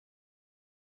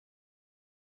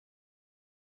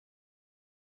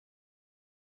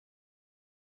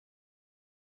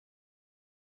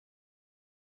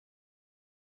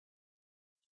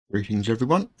Greetings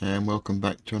everyone, and welcome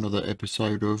back to another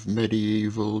episode of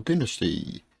Medieval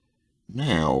Dynasty.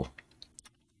 Now,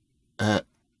 I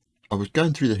was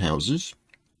going through the houses,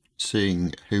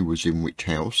 seeing who was in which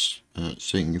house,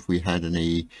 seeing if we had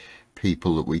any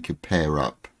people that we could pair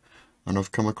up, and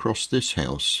I've come across this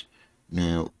house.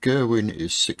 Now, Gerwin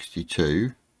is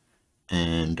 62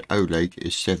 and Oleg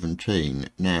is 17.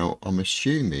 Now, I'm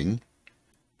assuming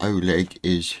Oleg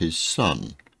is his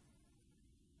son.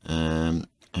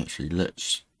 Actually,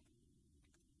 let's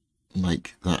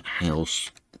make that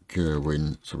house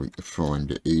Gerwin so we can find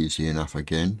it easy enough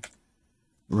again.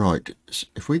 Right,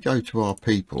 if we go to our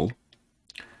people,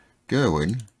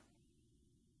 Gerwin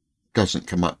doesn't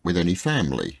come up with any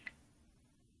family.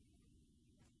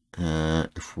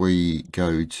 If we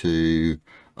go to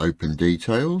open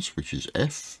details, which is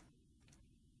F,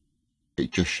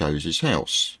 it just shows his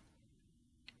house.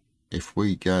 If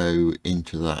we go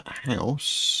into that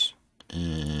house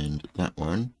and that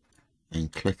one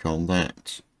and click on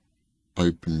that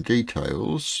open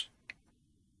details,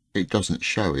 it doesn't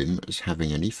show him as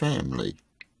having any family.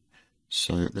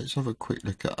 So let's have a quick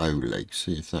look at Oleg,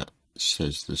 see if that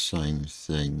says the same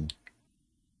thing.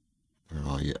 Where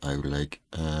are you, Oleg?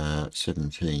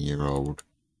 17-year-old.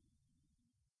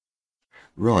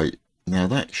 Right, now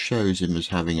that shows him as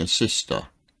having a sister,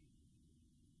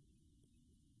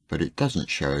 but it doesn't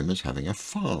show him as having a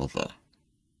father.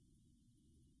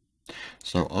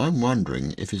 So I'm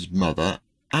wondering if his mother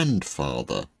and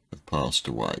father have passed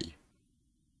away,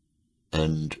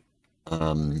 and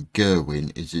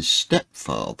Gerwin is his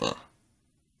stepfather.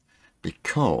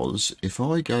 Because if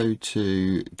I go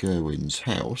to Gerwin's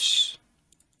house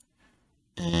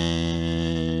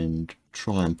and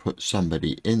try and put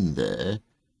somebody in there,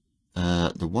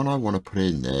 the one I want to put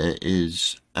in there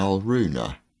is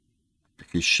Alruna,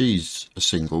 because she's a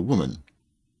single woman,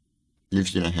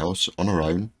 lives in a house on her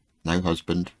own, no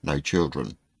husband, no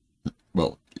children.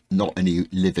 Well, not any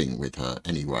living with her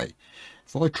anyway.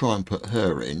 If I try and put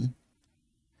her in,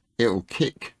 it'll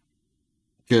kick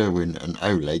Gerwin and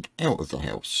Oleg out of the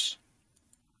house,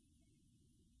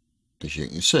 as you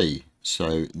can see.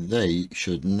 So they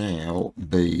should now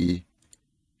be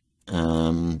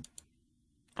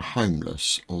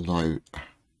homeless, although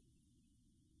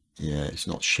yeah, it's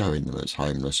not showing them as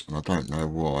homeless, and I don't know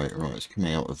why. Right, let's come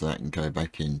out of that and go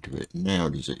back into it. Now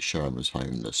does it show them as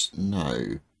homeless?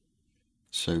 No.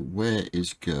 So where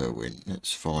is Gerwin?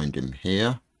 Let's find him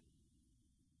here.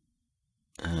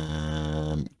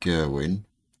 Gerwin.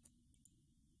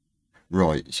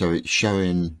 Right, so it's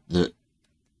showing that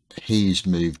he's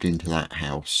moved into that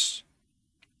house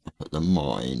up at the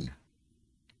mine.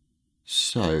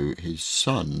 So his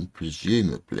son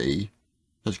presumably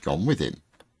has gone with him.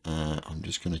 I'm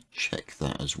just going to check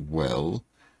that as well.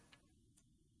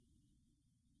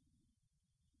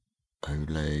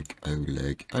 Oleg,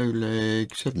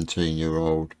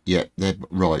 17-year-old. Yep, they're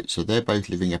right. So they're both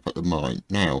living up at the mine.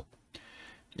 Now,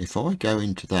 if I go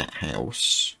into that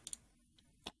house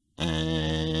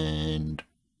and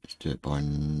let's do it by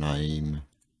name.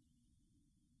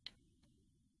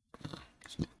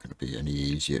 It's not going to be any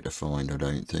easier to find, I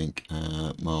don't think.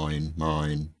 Mine.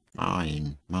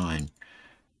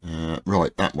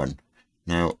 Right, that one.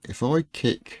 Now, if I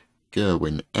kick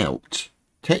Gerwin out,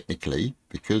 technically,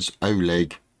 because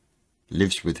Oleg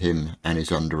lives with him and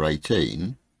is under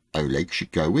 18, Oleg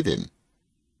should go with him,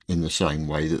 in the same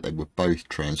way that they were both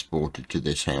transported to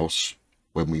this house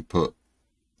when we put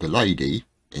the lady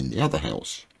in the other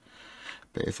house.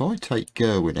 But if I take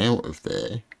Gerwin out of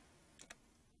there,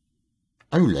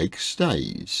 Oleg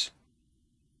stays.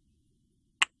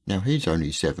 Now, he's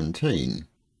only 17.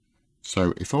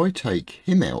 So if I take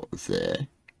him out of there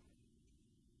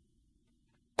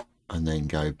and then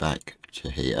go back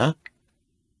to here,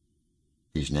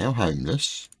 he's now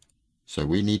homeless, so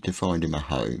we need to find him a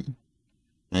home.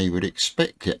 Now you would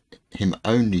expect him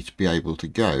only to be able to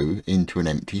go into an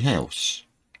empty house,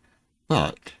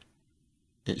 but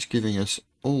it's giving us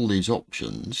all these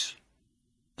options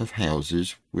of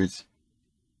houses with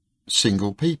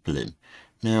single people in.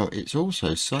 Now it's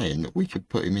also saying that we could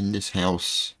put him in this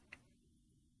house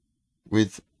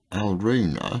with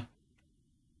Alruna,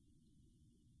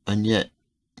 and yet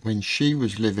when she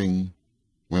was living,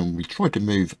 when we tried to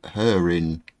move her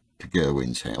in to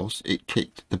Gerwin's house, it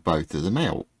kicked the both of them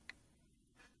out.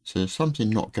 So there's something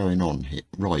not going on here,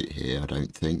 right here, I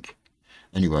don't think.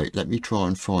 Anyway, let me try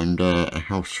and find a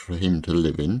house for him to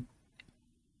live in.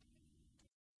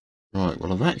 Right,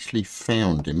 well, I've actually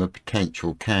found him a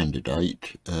potential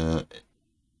candidate,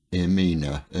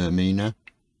 Ermina.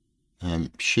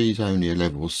 She's only a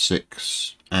level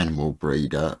 6 animal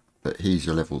breeder, but he's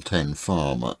a level 10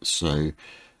 farmer, so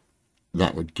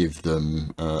that would give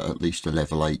them at least a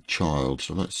level 8 child.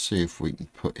 So let's see if we can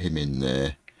put him in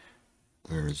there.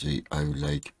 Where is he?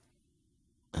 Oleg.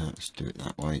 Let's do it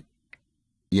that way.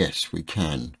 Yes, we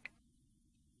can.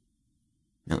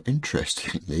 Now,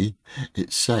 interestingly,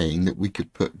 it's saying that we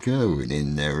could put Gerwin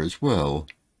in there as well,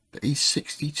 but he's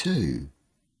 62.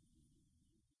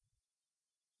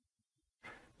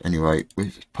 Anyway,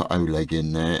 we put Oleg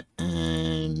in there,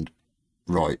 and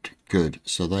right, good.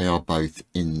 So they are both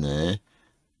in there,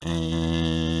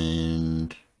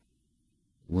 and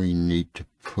we need to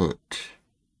put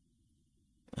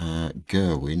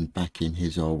Gerwin back in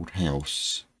his old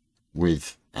house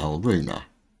with Alruna.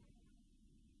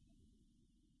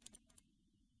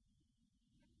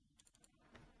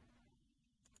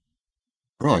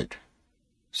 Right,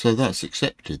 so that's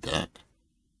accepted that.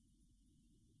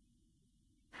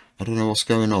 I don't know what's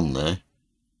going on there.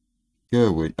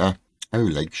 Gerwin,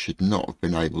 Oleg should not have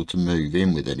been able to move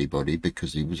in with anybody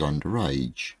because he was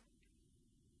underage.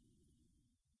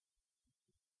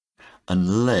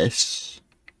 Unless,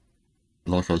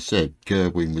 like I said,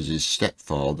 Gerwin was his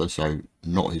stepfather, so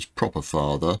not his proper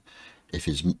father. If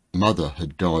his mother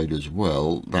had died as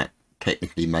well, that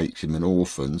technically makes him an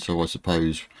orphan, so I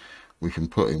suppose we can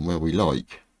put him where we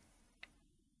like.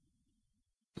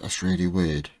 That's really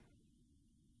weird.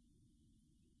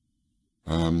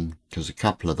 Because a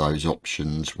couple of those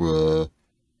options were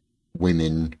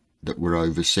women that were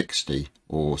over 60,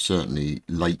 or certainly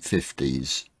late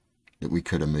 50s, that we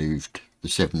could have moved the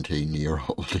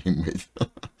 17-year-old in with.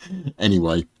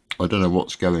 Anyway, I don't know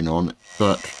what's going on,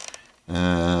 but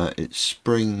it's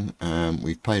spring.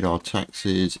 We've paid our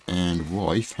taxes, and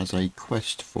wife has a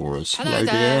quest for us. Hello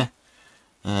dear.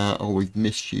 Oh, we've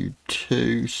missed you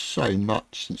too so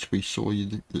much since we saw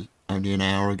you only an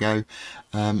hour ago.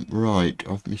 Right,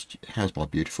 I've missed you. How's my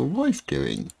beautiful wife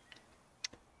doing?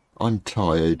 I'm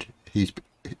tired.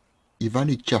 You've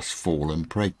only just fallen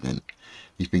pregnant.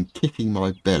 He's been kicking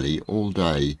my belly all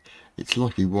day. It's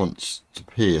like he wants to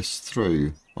pierce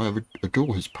through. I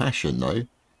adore his passion, though.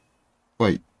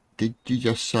 Wait, did you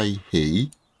just say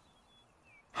he?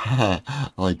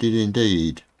 Ha, I did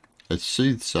indeed. A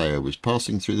soothsayer was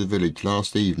passing through the village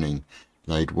last evening,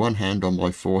 laid one hand on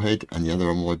my forehead and the other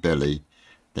on my belly.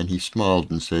 Then he smiled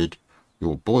and said,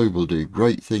 "Your boy will do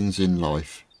great things in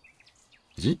life."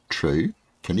 Is it true?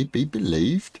 Can it be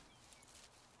believed?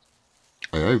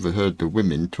 I overheard the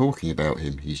women talking about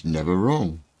him. He's never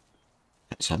wrong.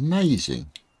 That's amazing.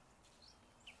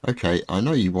 Okay, I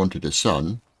know you wanted a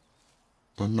son.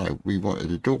 Well, no, we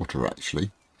wanted a daughter,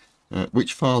 actually.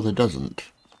 Which father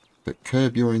doesn't? But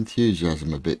curb your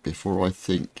enthusiasm a bit before I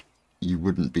think you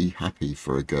wouldn't be happy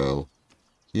for a girl.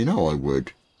 You know I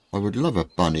would. I would love a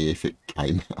bunny if it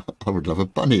came. I would love a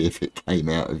bunny if it came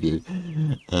out of you.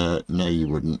 No, you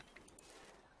wouldn't.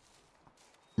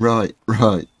 Right.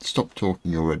 Stop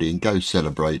talking already and go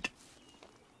celebrate.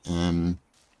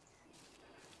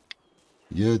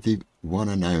 You're the one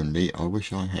and only. I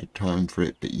wish I had time for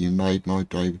it, but you made my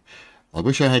day. I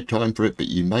wish I had time for it, but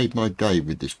you made my day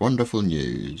with this wonderful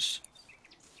news.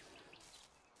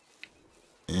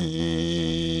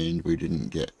 And we didn't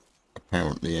get,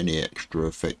 apparently, any extra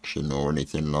affection or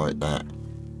anything like that.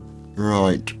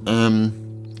 Right,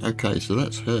 okay, so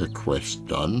that's her quest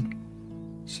done.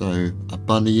 So, a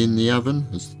bunny in the oven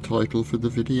is the title for the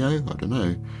video? I don't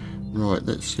know. Right,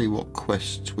 let's see what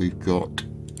quests we've got.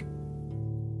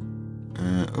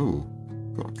 Oh,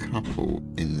 got a couple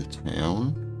in the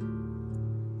town.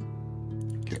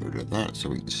 Get rid of that so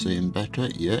we can see them better.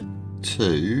 Yeah,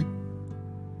 2.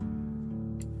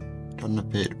 Doesn't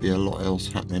appear to be a lot else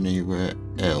happening anywhere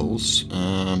else.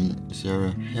 Is there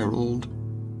a herald?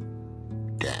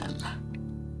 Damn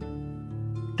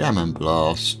and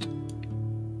blast.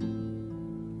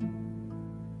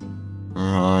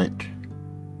 Right.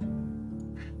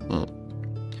 Well,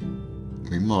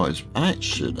 we might as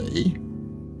actually.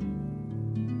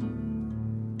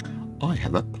 I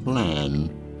have a plan.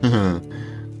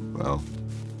 Well,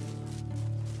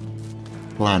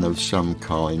 plan of some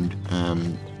kind.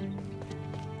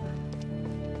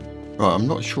 Right, I'm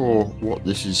not sure what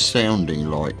this is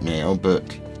sounding like now,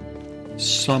 but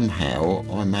somehow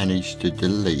I managed to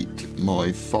delete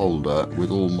my folder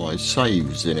with all my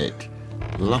saves in it.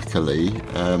 Luckily,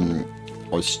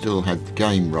 I still had the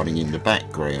game running in the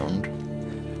background,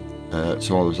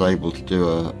 so I was able to do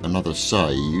another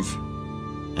save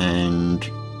and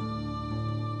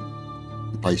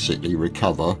basically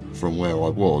recover from where I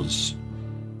was.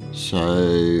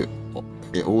 So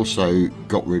it also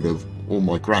got rid of all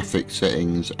my graphic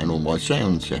settings and all my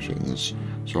sound settings,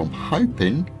 so I'm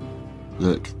hoping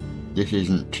that this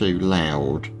isn't too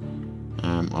loud.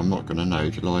 I'm not going to know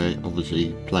till I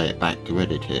obviously play it back to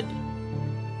edit it.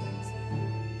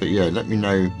 But yeah, let me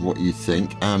know what you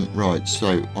think. Right,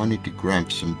 so I need to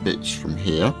grab some bits from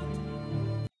here.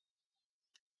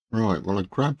 Right, well, I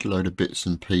grabbed a load of bits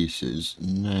and pieces.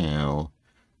 Now,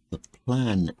 the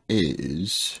plan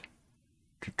is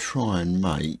to try and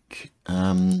make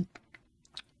some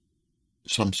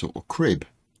sort of crib.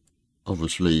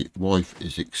 Obviously, wife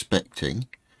is expecting,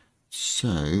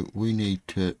 so we need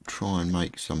to try and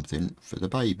make something for the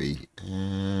baby.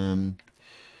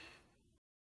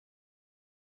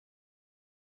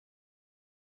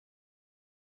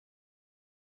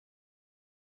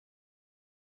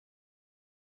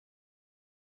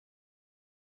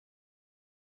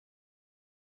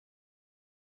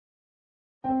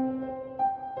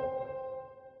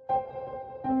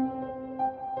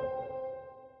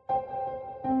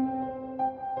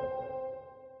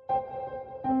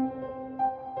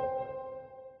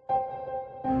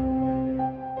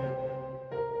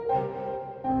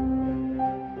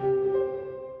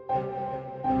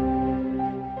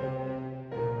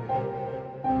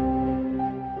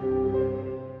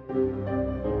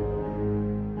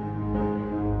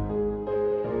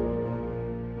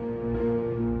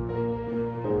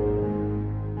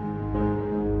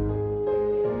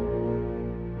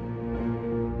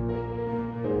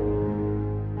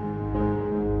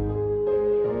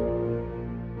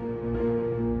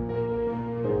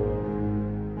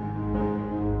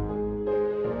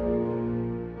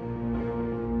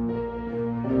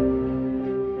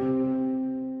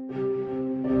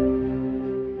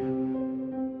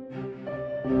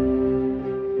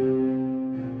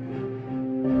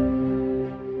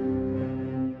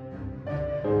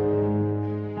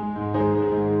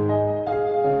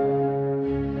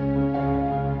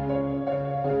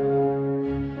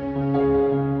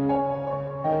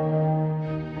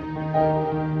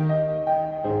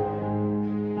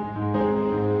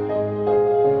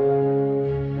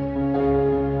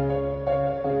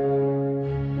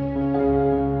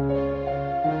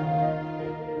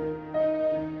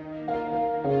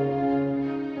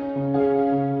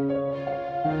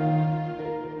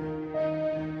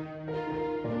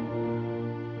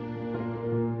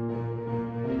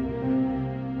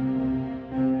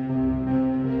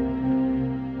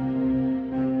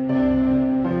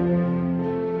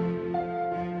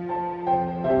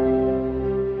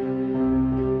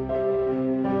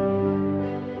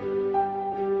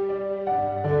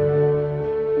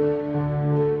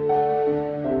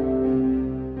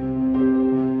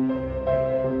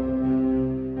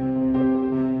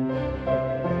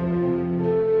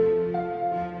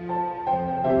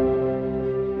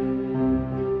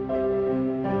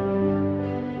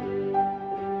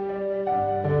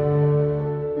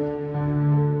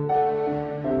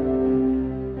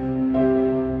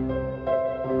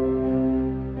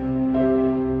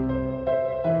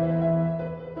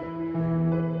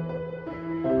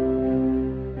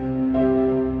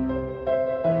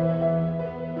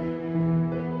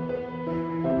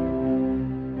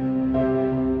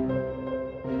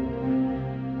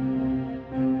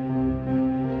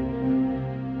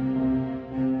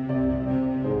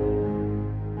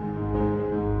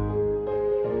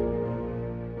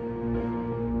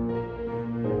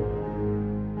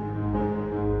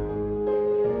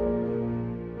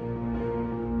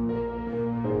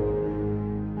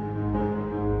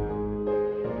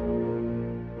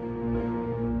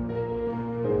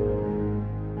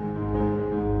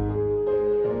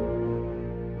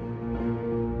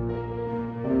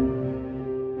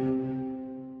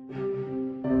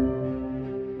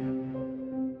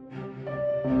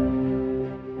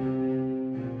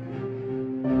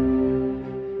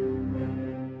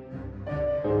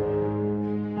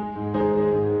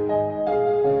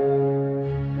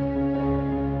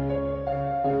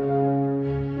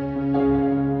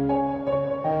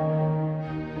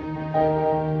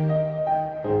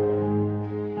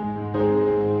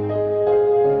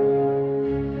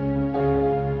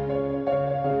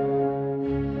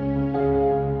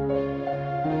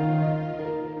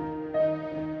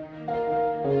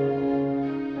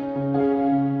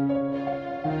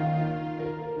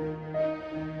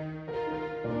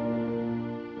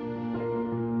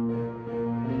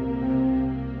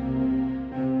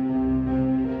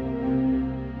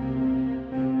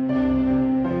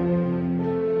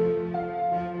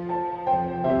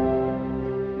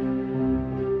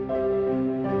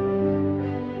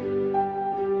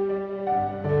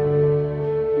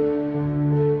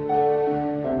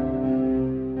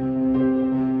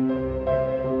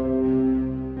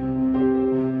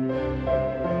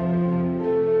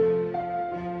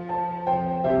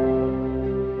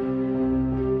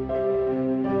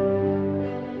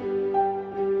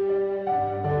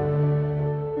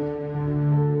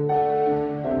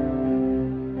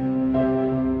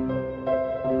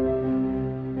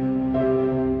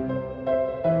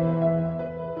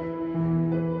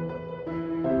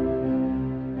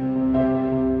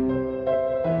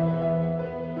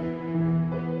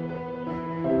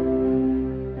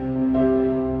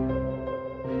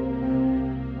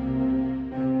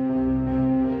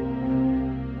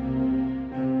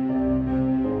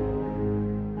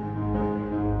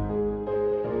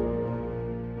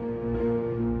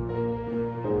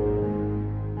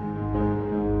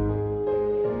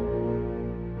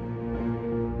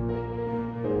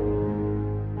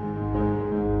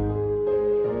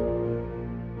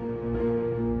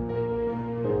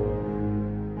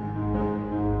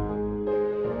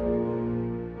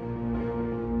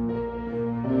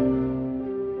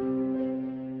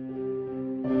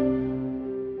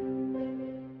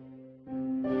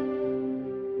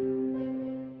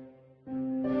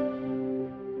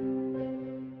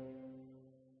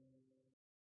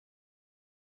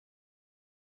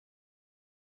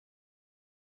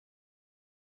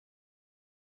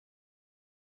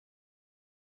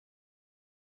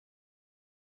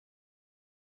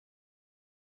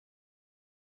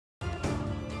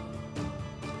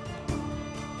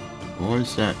 Why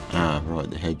is that? Ah, right,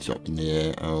 the head's up in the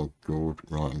air. Oh, God.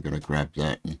 Right, I'm going to grab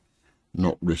that and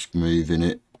not risk moving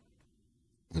it.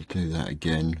 We'll do that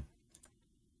again.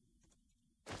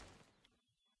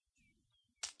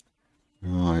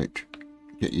 Right,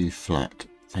 get you flat.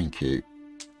 Thank you.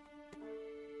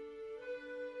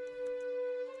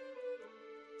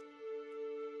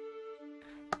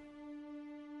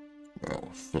 Well,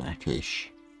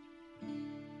 flattish.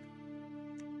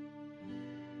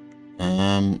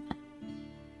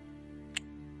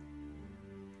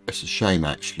 It's a shame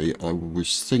actually. I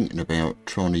was thinking about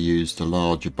trying to use the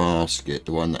larger basket,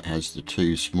 the one that has the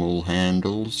two small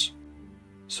handles,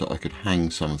 so I could hang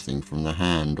something from the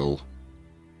handle,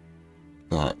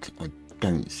 but I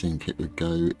don't think it would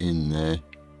go in there.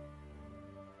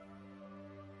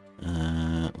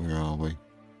 Where are we?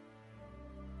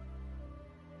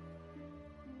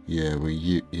 Yeah,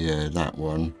 yeah, that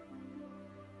one.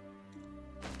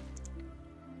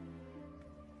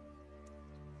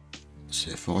 So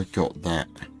if I got that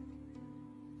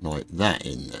like that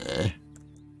in there,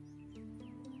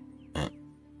 I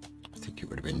think it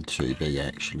would have been too big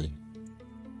actually.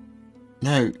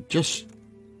 No, just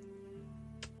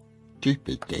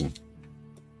stupid thing.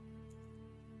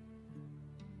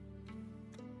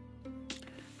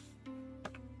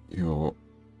 You're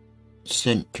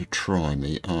sent to try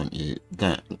me, aren't you?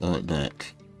 That, like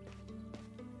that.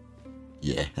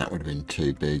 Yeah, that would have been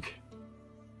too big.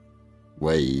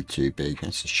 Way too big.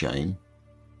 That's a shame.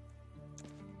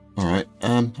 Alright,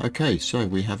 okay, so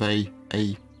we have a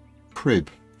crib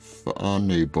for our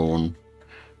newborn.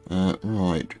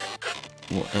 Right,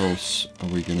 what else are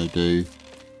we going to do?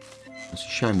 It's a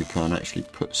shame we can't actually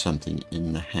put something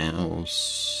in the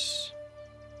house.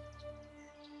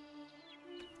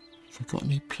 Have I got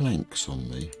any planks on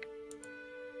me?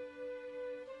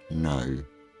 No,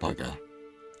 bugger.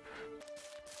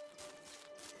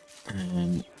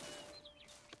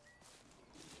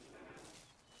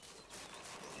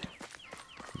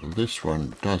 Well, this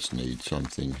one does need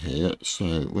something here,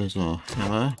 so where's our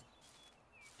hammer?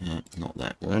 Not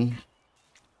that one.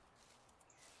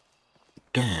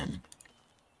 Damn.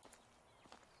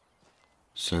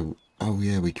 So, oh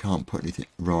yeah, we can't put anything...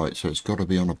 Right, so it's got to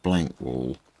be on a blank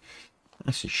wall.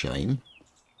 That's a shame.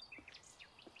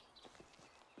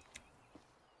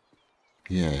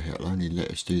 Yeah, it'll only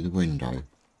let us do the window.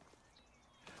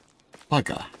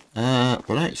 Bugger.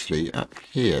 Well actually, up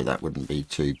here that wouldn't be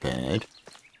too bad.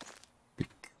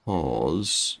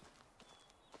 Because...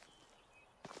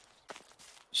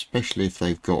 especially if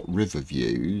they've got river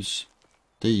views,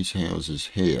 these houses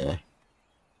here,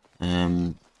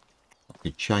 I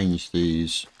could change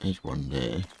these, there's one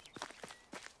there,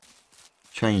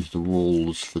 change the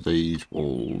walls for these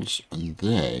walls, and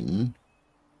then,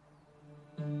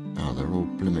 oh, they're all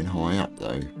blooming high up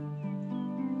though.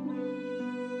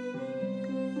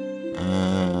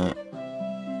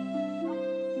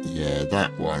 Yeah,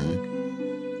 that one,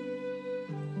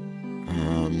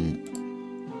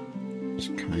 let's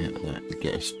come out of that and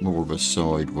get us more of a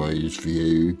sideways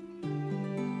view.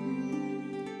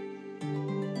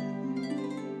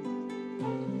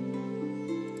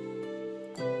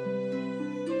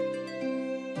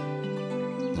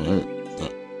 No,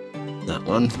 that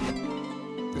one.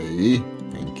 B,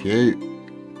 thank you.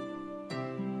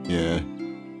 Yeah.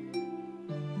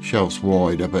 Shelves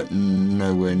wider, but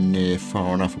nowhere near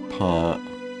far enough apart.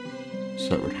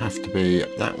 So it would have to be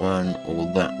that one or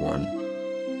that one.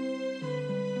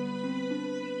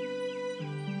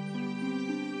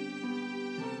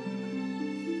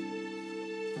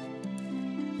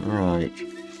 Right.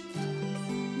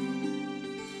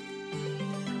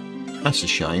 That's a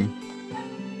shame.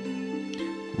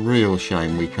 Real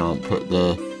shame we can't put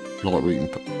the... like we can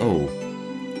put... oh.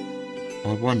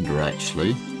 I wonder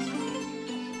actually.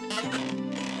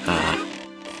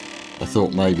 I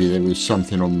thought maybe there was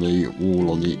something on the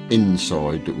wall on the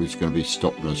inside that was going to be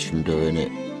stopping us from doing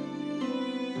it.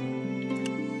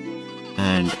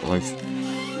 And I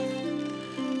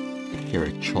hear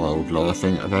a child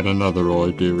laughing. I've had another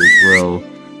idea as well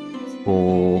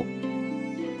for,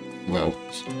 well,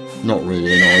 it's not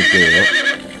really an idea.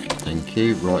 Thank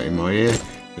you, right in my ear.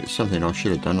 It's something I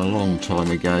should have done a long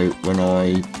time ago when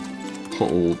I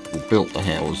built the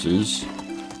houses.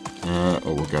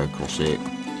 Or we'll go across it.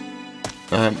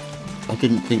 I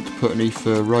didn't think to put any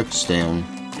fur rugs down,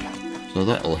 so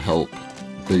that'll help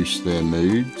boost their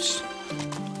moods.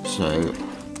 So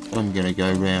I'm going to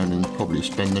go round and probably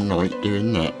spend the night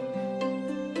doing that.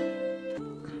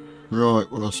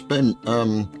 Right, well I spent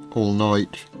all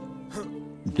night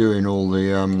doing all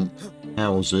the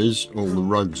houses, all the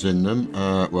rugs in them.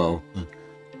 Well,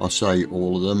 I say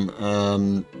all of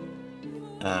them.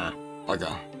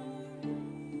 Bugger.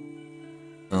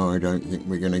 Oh, I don't think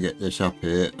we're going to get this up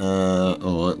here.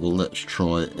 Alright, well, let's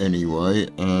try it anyway.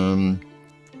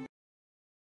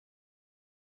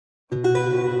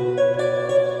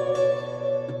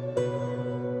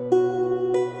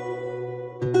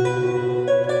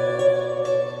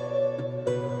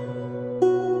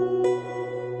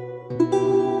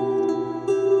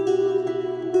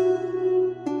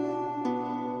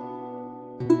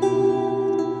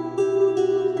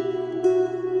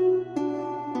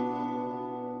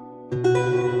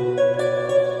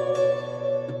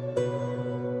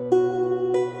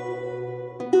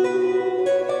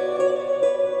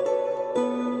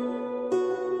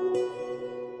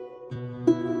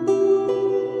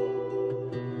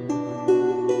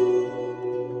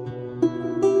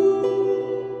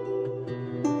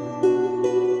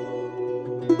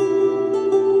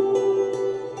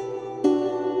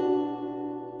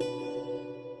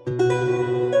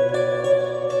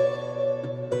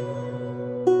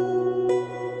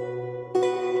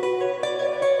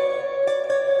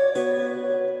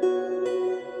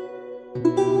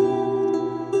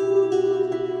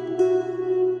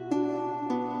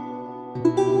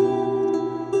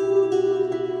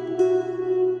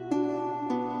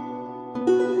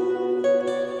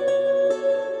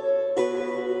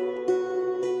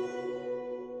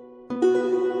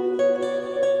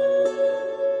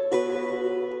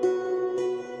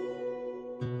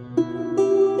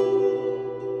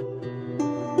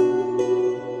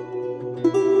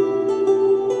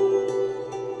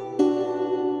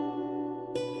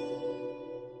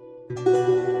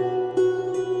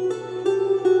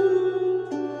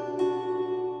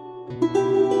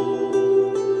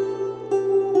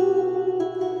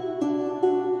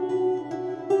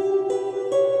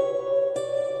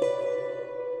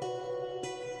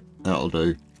 That'll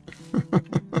do.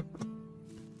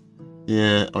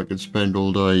 Yeah, I could spend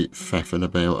all day faffing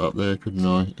about up there, couldn't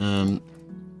I?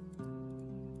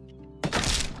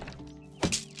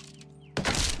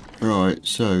 Right,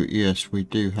 so yes, we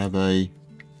do have a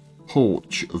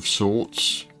porch of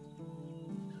sorts.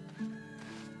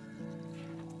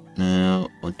 Now,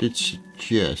 I did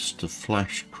suggest to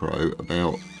Flashcrow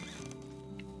about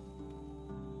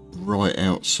right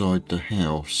outside the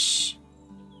house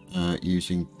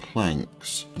using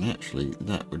planks, and actually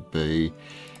that would be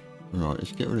right.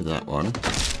 Let's get rid of that one.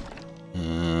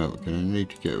 We're going to need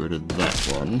to get rid of that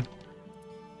one,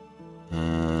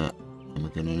 and we're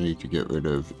going to need to get rid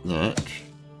of that,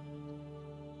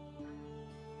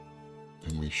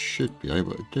 and we should be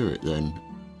able to do it then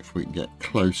if we can get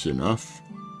close enough.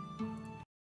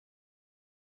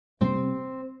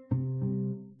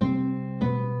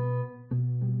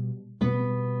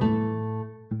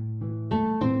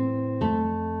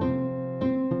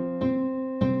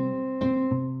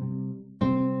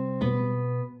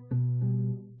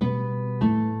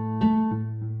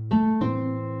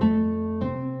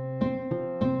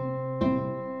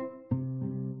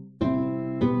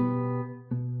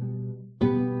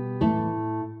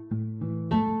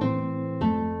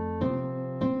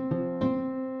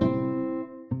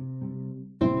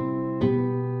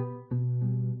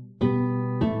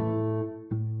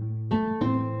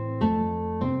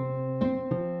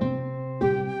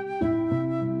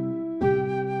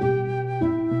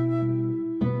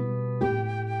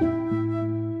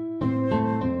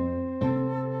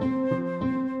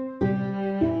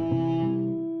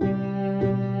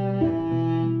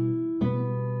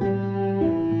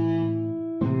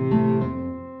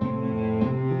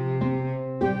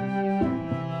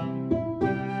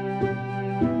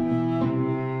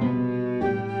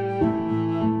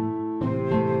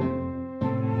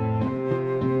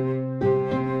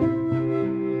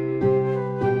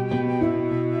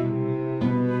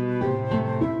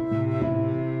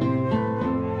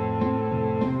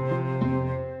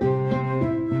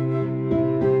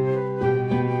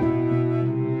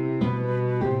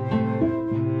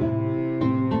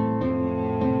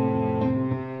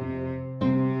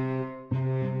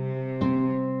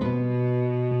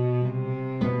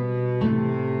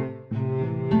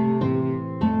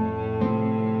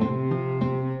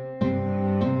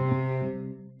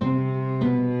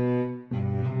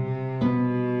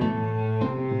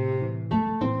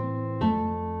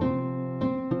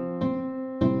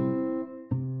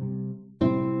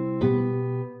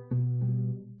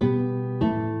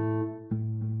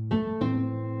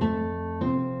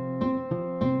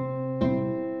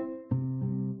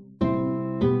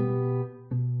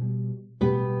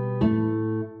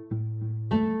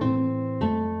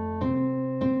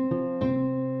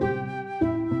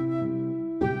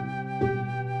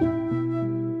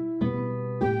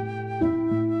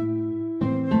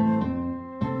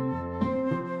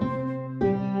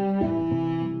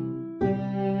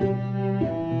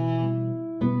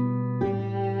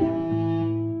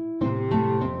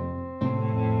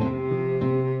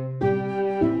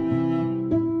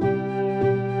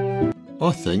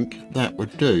 I think that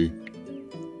would do.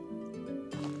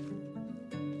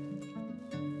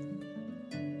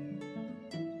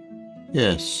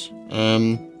 Yes.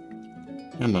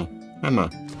 Hammer. Hammer.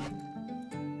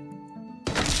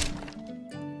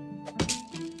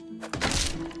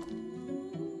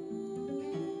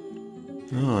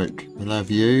 Right, we'll have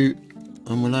you,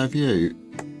 and we'll have you.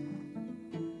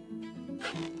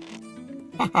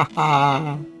 Ha ha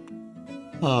ha!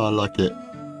 Oh, I like it.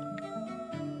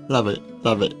 Love it,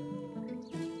 love it.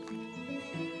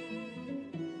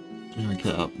 Can I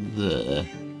get up there?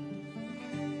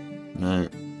 No.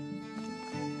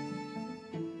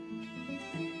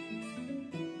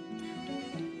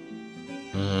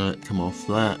 Come off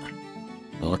that.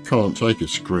 I can't take a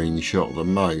screenshot at the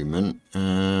moment.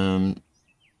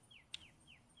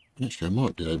 Actually, I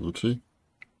might be able to.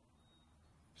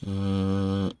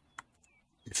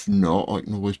 If not, I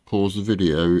can always pause the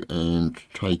video and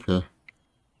take a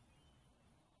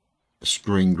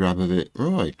screen grab of it.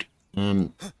 Right.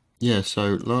 Yeah,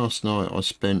 so last night I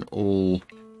spent all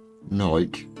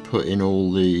night putting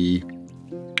all the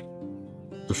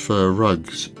fur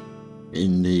rugs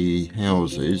in the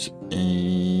houses,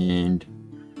 and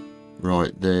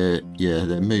right there, yeah,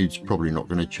 their mood's probably not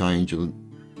going to change.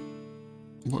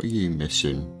 What are you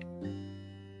missing?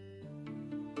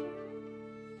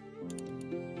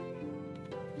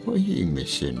 What are you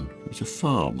missing? He's a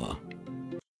farmer.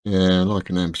 Yeah, like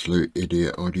an absolute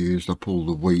idiot, I'd used up all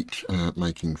the wheat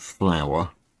making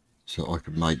flour so I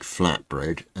could make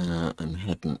flatbread, and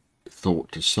hadn't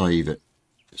thought to save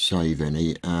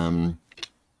any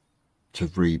to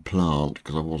replant,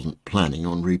 because I wasn't planning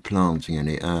on replanting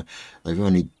any. They've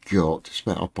only got, it's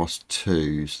about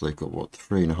 2:30, so they've got what,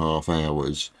 3.5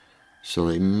 hours, so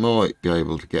they might be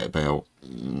able to get about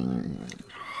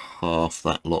half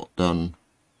that lot done,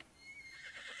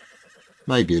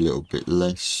 maybe a little bit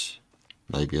less,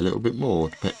 maybe a little bit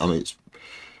more. I mean, it's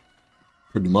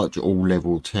pretty much all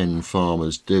level 10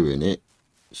 farmers doing it,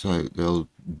 so they'll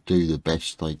do the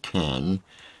best they can.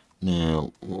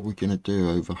 Now, what are we going to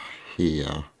do over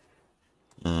here?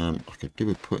 I could do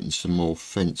with putting some more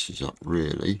fences up,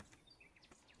 really.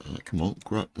 Come on,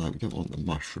 grab. No, we don't want the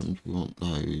mushrooms. We want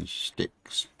those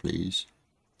sticks, please.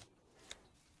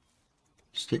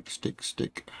 Stick, stick,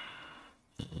 stick.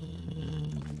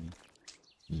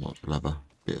 Might as well have a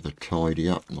bit of a tidy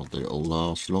up. Not that it'll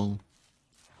last long,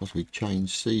 because we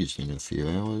change season in a few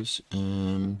hours.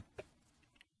 Have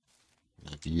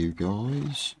you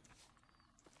guys.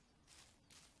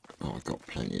 Oh, I've got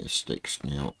plenty of sticks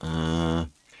now.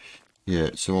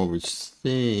 Yeah, so I was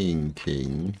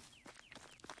thinking,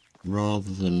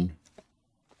 rather than,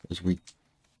 as we,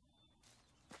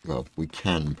 well, we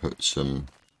can put some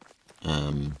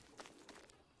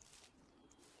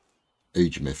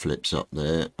Ujima flips up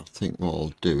there. I think what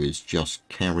I'll do is just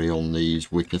carry on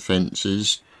these wicker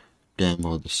fences down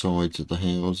by the sides of the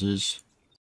houses.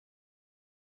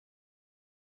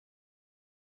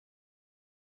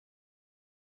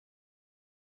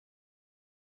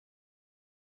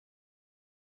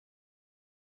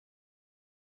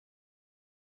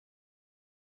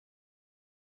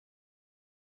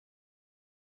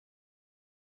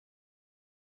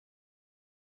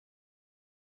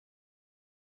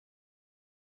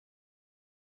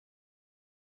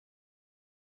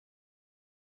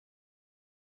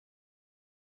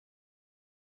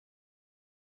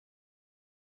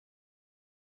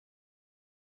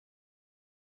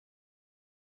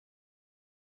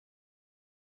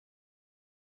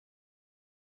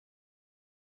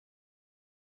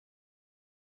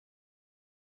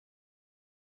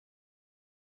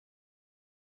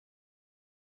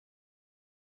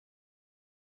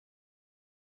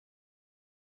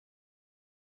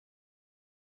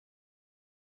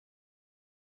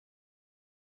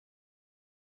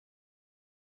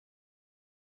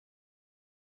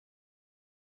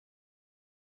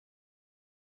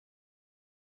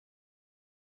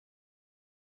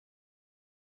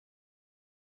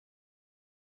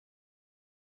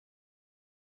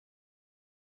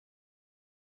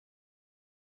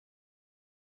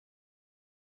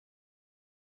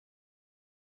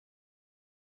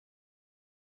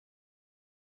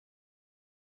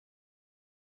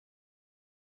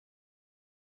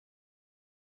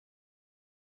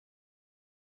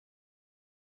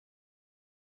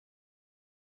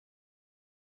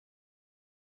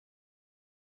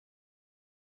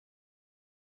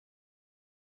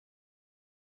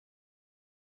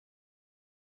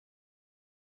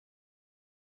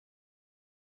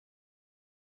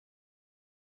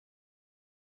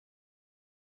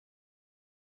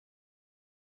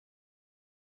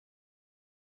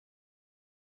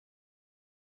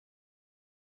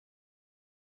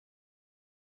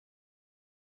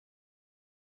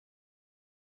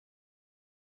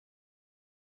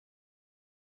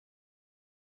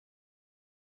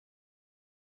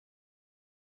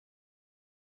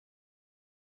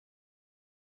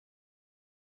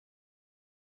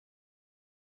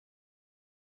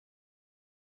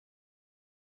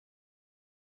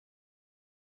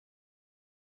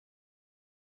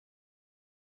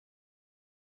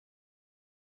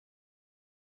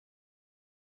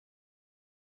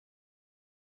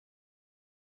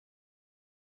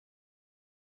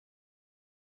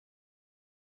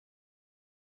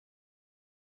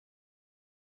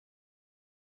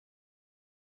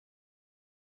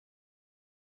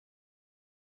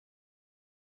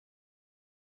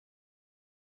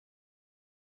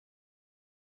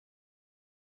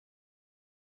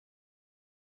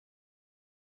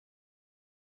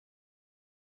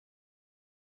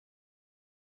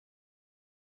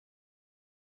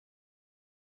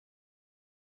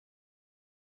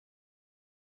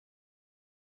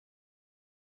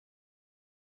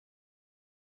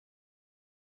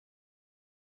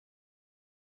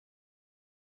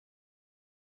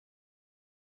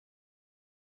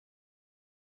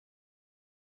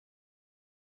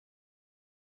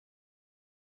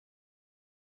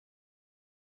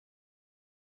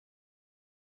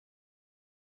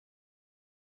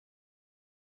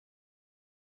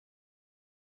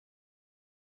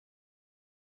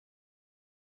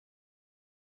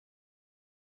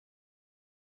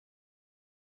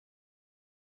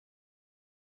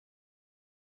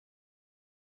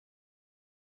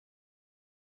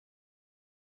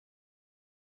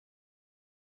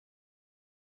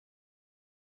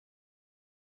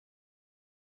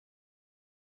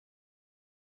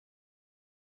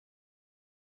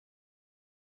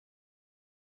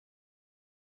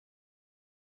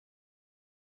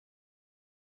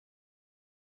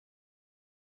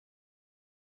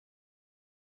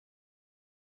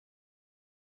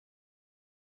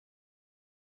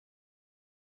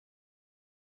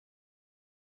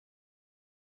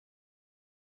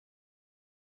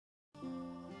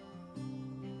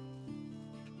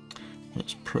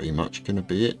 That's pretty much going to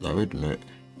be it though, isn't it?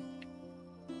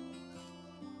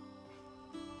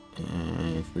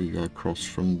 If we go across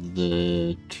from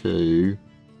there to...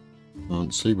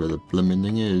 Can't see where the blooming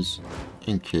thing is.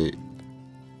 Thank you.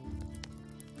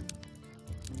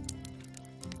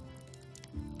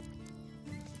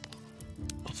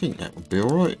 I think that would be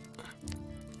alright.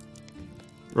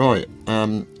 Right,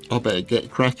 I better get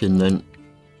cracking then.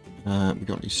 We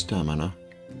got any stamina?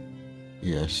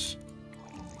 Yes.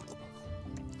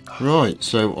 Right,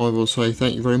 so I will say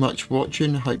thank you very much for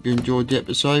watching. Hope you enjoyed the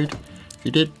episode. If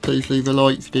you did, please leave a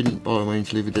like. If you didn't, by all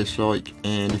means leave a dislike.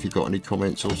 And if you've got any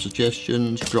comments or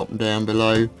suggestions, drop them down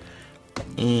below.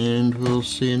 And we'll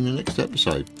see you in the next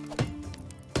episode.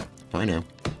 Bye now.